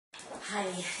Hi,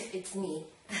 it's me.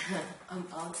 I'm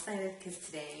all excited because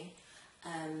today,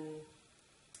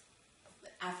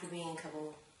 after being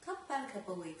about a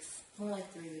couple weeks, more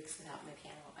like 3 weeks without my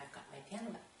piano, I've got my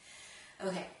piano back.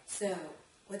 Okay, so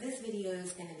what this video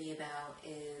is going to be about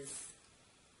is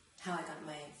how I got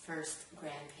my first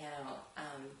grand piano,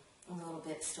 a little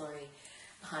bit story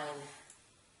behind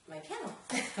my piano.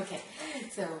 Okay,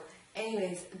 so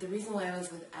anyways, the reason why I was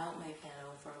without my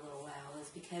piano for a little while was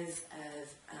because of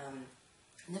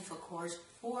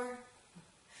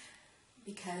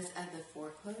the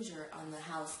foreclosure on the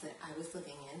house that I was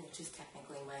living in, which is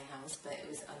technically my house, but it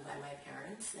was owned by my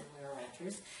parents and we were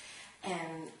renters.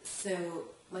 And so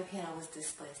my piano was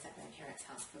displaced at my parents'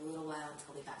 house for a little while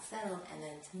until we got settled, and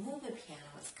then to move a piano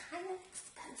was kind of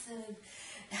expensive.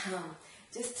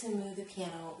 Just to move the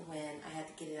piano when I had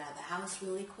to get it out of the house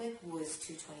really quick was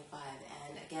 $225,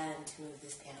 and again to move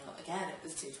this piano again it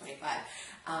was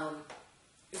 $225.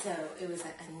 So it was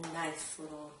a nice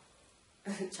little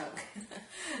chunk.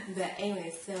 But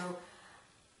anyway, so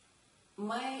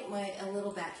a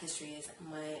little back history is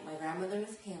my grandmother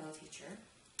was a piano teacher,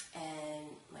 and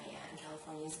my aunt in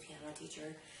California is a piano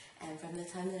teacher. And from the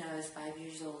time that I was 5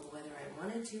 years old, whether I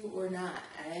wanted to or not,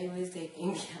 I was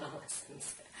taking piano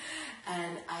lessons.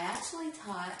 And I actually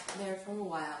taught there for a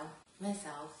while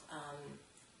myself.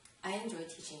 I enjoy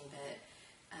teaching, but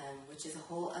which is a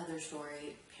whole other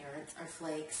story. Parents are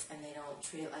flakes and they don't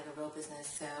treat it like a real business,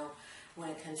 so when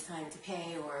it comes time to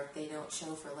pay, or if they don't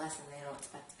show for a lesson, they don't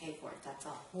expect to pay for it. That's a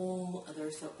whole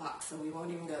other soapbox, so we won't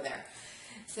even go there.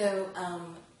 So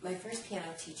my first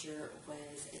piano teacher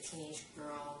was a teenage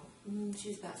girl. She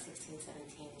was about 16,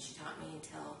 17, and she taught me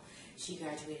until she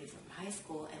graduated from high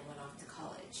school and went off to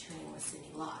college. Her name was Cindy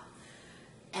Lott.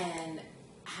 And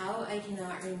how I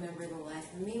cannot remember the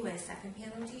life of me my second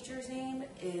piano teacher's name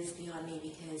is beyond me,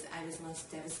 because I was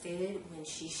most devastated when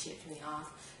she shipped me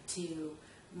off to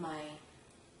my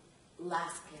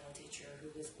last piano teacher,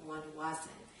 who was Wanda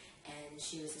Wasden, and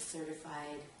she was a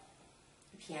certified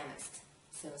pianist.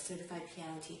 So a certified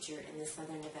piano teacher in the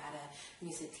Southern Nevada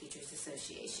Music Teachers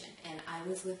Association. And I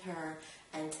was with her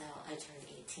until I turned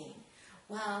 18.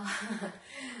 Well,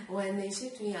 when they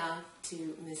shipped me off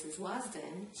to Mrs.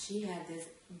 Wasden, she had this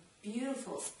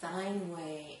beautiful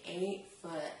Steinway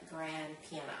 8-foot grand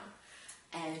piano.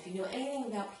 And if you know anything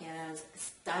about pianos,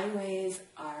 Steinways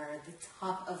are the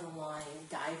top of the line,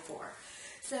 die for.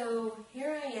 So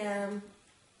here I am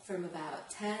from about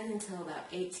 10 until about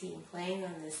 18 playing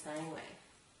on this Steinway.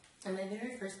 And my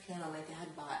very first piano my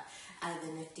dad bought out of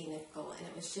the Nifty Nickel, and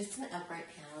it was just an upright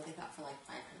piano they got for like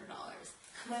 $500.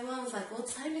 My mom was like, well,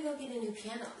 it's time to go get a new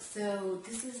piano. So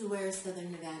this is where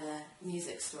Southern Nevada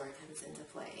Music Store comes into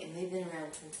play, and they've been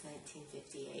around since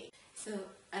 1958. So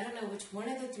I don't know which one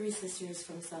of the three sisters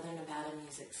from Southern Nevada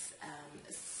Music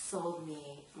sold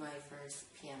me my first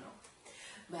piano.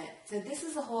 But so this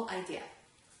is the whole idea.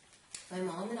 My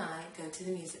mom and I go to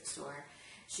the music store.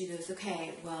 She goes,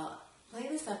 okay, well, play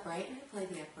this upright, and I play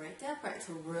the upright. The upright's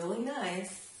really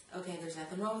nice. Okay, there's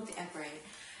nothing wrong with the upright.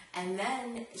 And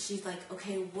then she's like,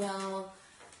 okay, well,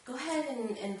 go ahead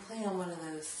and play on one of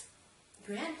those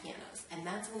grand pianos. And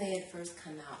that's when they had first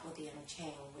come out with the Young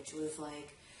Chang, which was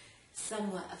like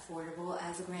somewhat affordable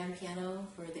as a grand piano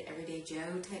for the everyday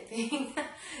Joe type thing.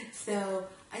 So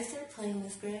I started playing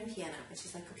this grand piano, and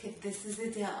she's like, okay, this is the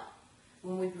deal.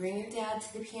 When we bring your dad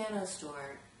to the piano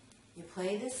store, you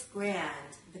play this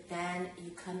grand, but then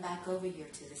you come back over here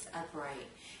to this upright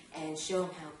and show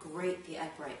him how great the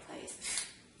upright plays.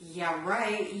 Yeah,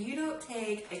 right. You don't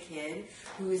take a kid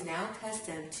who is now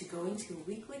accustomed to going to a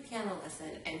weekly piano lesson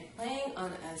and playing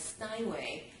on a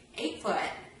Steinway 8-foot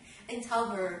and tell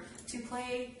her to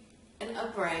play an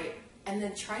upright and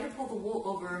then try to pull the wool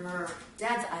over her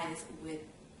dad's eyes with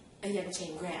a Young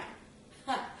Chang Grand.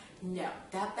 No,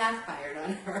 that backfired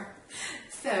on her.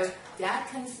 So Dad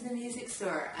comes to the music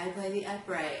store, I play the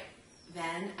upright,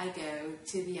 then I go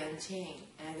to the Young Chang,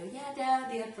 and I go, yeah,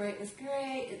 Dad, the upright was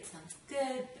great, it sounds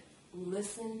good,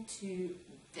 listen to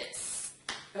this,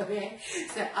 okay?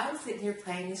 So I'm sitting here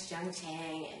playing this Young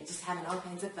Chang and just having all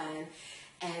kinds of fun,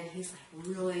 and he's like,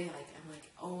 really? I'm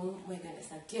like, oh my goodness.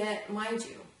 Now mind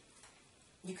you,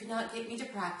 you could not get me to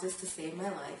practice to save my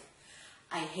life.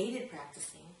 I hated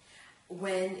practicing.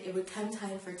 When it would come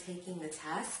time for taking the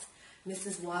test,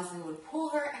 Mrs. Wasden would pull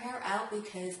her hair out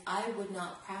because I would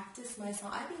not practice my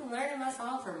song. I'd been learning my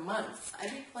song for months.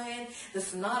 I'd be playing the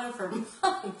sonata for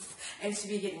months, and she'd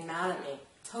be getting mad at me,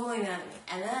 totally mad at me.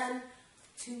 And then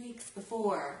 2 weeks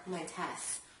before my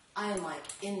test, I'm like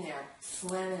in there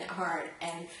slamming it hard,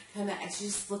 and come back, and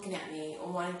she's just looking at me,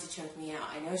 wanting to choke me out.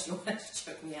 I know she wanted to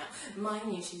choke me out.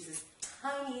 Mind you, she's this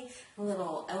tiny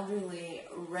little elderly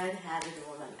red-hatted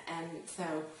woman, and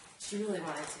so she really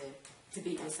wanted to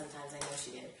beat me sometimes. I know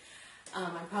she did.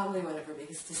 I'm probably one of her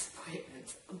biggest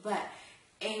disappointments. But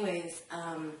anyways,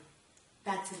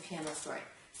 back to the piano story.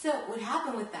 So what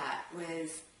happened with that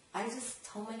was I just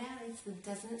told my dad, I said,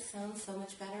 doesn't it sound so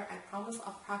much better? I promise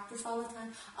I'll practice all the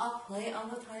time. I'll play all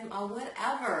the time. I'll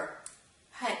whatever.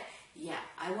 But yeah,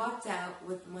 I walked out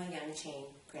with my young chain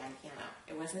grand piano.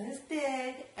 It wasn't as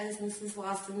big as Mrs.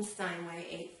 Lawson's Steinway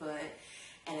 8 foot,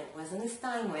 and it wasn't a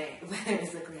Steinway, but it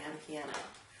was a grand piano.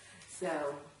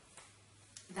 So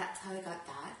that's how I got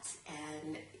that.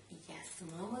 And yes,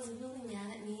 Mom was really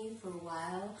mad at me for a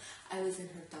while. I was in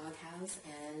her doghouse,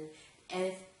 and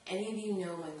if any of you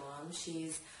know my mom,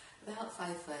 she's about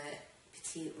 5 foot,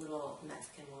 petite little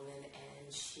Mexican woman,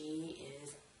 and she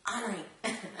is honoring.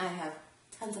 I have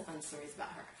tons of fun stories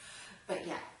about her. But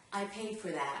yeah, I paid for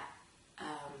that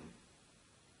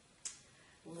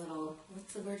little,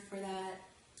 what's the word for that?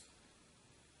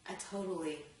 I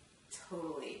totally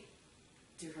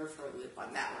threw her for a loop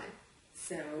on that one.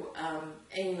 So,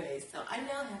 anyways, so I'm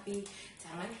now happy to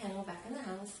have my piano back in the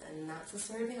house, and that's the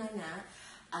story behind that.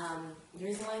 The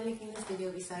reason why I'm making this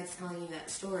video, besides telling you that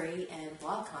story and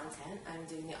blog content, I'm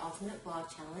doing the Ultimate Blog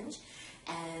Challenge,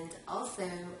 and also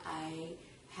I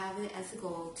have it as a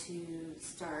goal to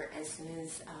start as soon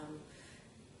as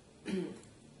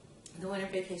the winter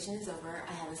vacation is over.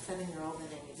 I have a 7-year-old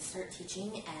that I need to start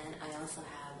teaching, and I also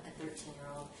have a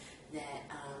 13-year-old that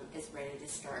is ready to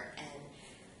start, and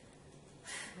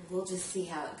we'll just see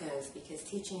how it goes, because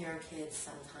teaching your kids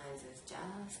sometimes is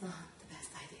just not the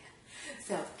best idea.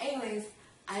 So anyways,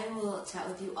 I will chat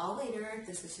with you all later.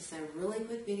 This was just a really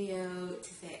quick video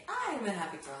to say I'm a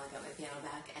happy girl. I got my piano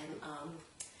back, and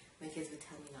my kids would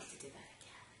tell me not to do that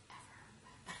again,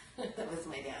 ever. That was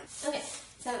my dad. Okay,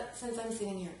 so since I'm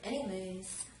sitting here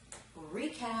anyways,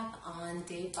 recap on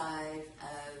day 5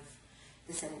 of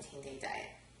the 17-day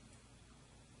diet.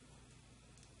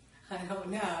 I don't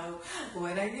know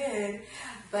what I did,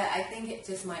 but I think it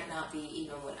just might not be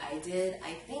even what I did.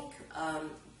 I think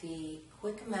the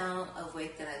quick amount of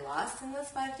weight that I lost in those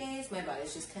 5 days, my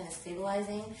body's just kind of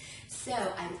stabilizing. So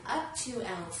I'm up 2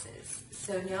 ounces.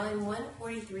 So now I'm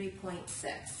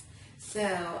 143.6. So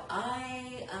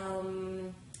I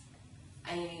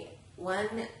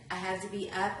had to be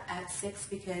up at 6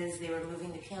 because they were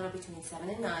moving the piano between 7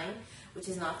 and 9, which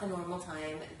is not the normal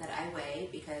time that I weigh,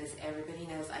 because everybody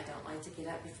knows I don't like to get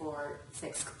up before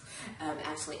 6,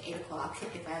 actually 8 o'clock.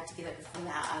 If I have to get up before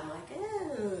that, I'm like,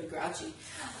 oh, grouchy.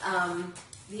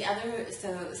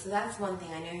 So that's one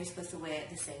thing. I know you're supposed to weigh at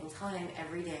the same time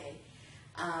every day.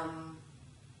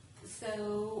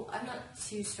 So I'm not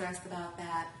too stressed about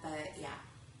that, but yeah.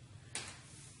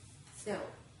 So,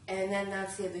 and then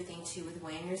that's the other thing too with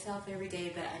weighing yourself every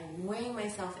day, but I'm weighing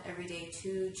myself every day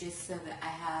too, just so that I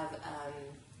have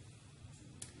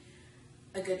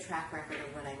a good track record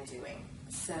of what I'm doing.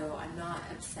 So I'm not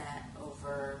upset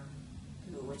over,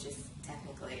 which is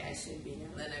technically, I should be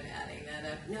now that I'm adding that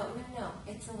up. No,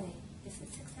 it's only, is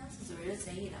it 6 ounces or is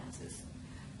it 8 ounces?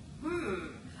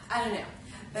 I don't know.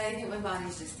 But I think my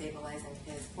body's just stabilizing,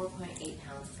 because 4.8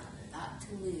 pounds is a lot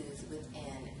to lose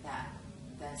within that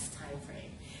best time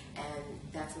frame. And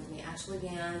that's with me actually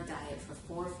being on a diet for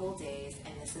 4 full days,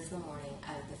 and this is the morning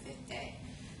of the 5th day.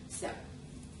 So,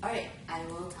 alright, I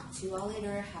will talk to you all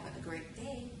later. Have a great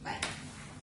day. Bye.